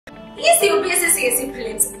Is UPSC CSE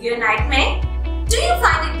Prelims your nightmare? Do you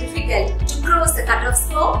find it difficult to cross the cutoff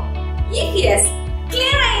score? If yes,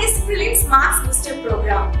 ClearIAS Prelims Marks Booster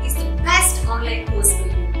Program is the best online course for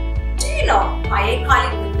you. Do you know why I call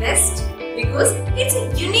it the best? Because it's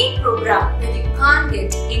a unique program that you can't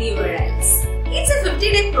get anywhere else. It's a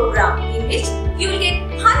 50-day program in which you will get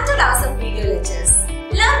 100 hours of video lectures.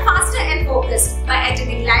 Learn faster and focused by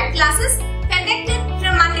attending live classes conducted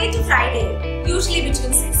from Monday to Friday, usually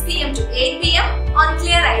between 6 p.m. to 8 p.m. on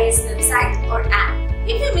ClearIAS website or app.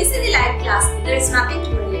 If you miss any live class, there is nothing to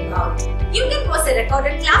worry about. You can pause a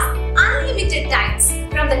recorded class unlimited times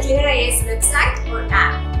from the ClearIAS website or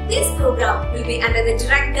app. This program will be under the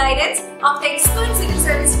direct guidance of the expert civil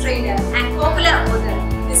service trainer and popular author,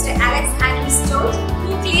 Mr. Alex Adams George,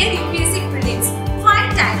 who cleared UPSC Prelims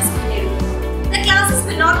 5 times in a row. The classes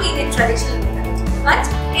will not be in a traditional method, but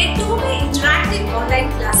a two-way interactive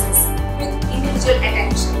online classes with individual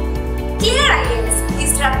attention. ClearIAS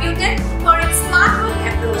is reputed for its smart work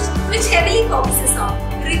approach, which heavily focuses on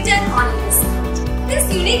return on investment. This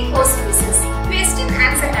unique course uses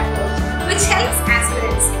question-answer approach, which helps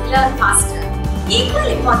aspirants learn faster. Equal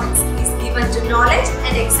importance is given to knowledge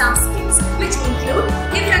and exam skills, which include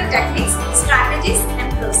different techniques, strategies, and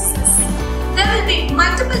processes. There will be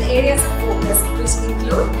multiple areas of focus, which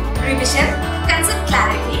include revision, concept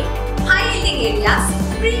clarity, high-yielding areas,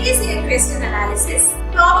 previous year question analysis,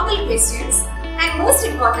 probable questions, and most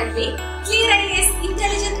importantly, ClearIAS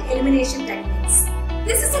intelligent elimination techniques.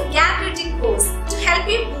 This is a gap-bridging course to help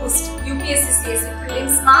you boost UPSC CSE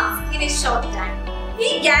Prelims marks in a short time.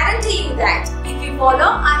 We guarantee you that if you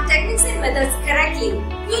follow our techniques and methods correctly,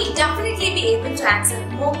 you will definitely be able to answer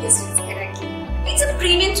more questions correctly. It's a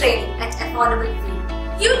premium training at affordable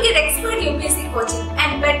fee. You will get expert UPSC coaching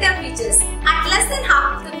and better features at less than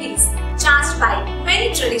half of the fees charged by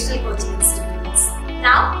many traditional coaching institutes.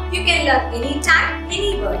 Now, you can learn anytime,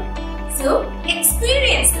 anywhere. So,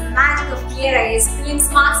 experience the magic of ClearIAS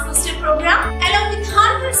Prelims Marks Booster Program along with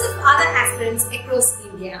hundreds of other aspirants across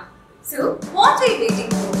India. So, what are you waiting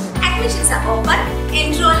for? Admissions are open.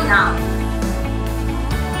 Enroll now.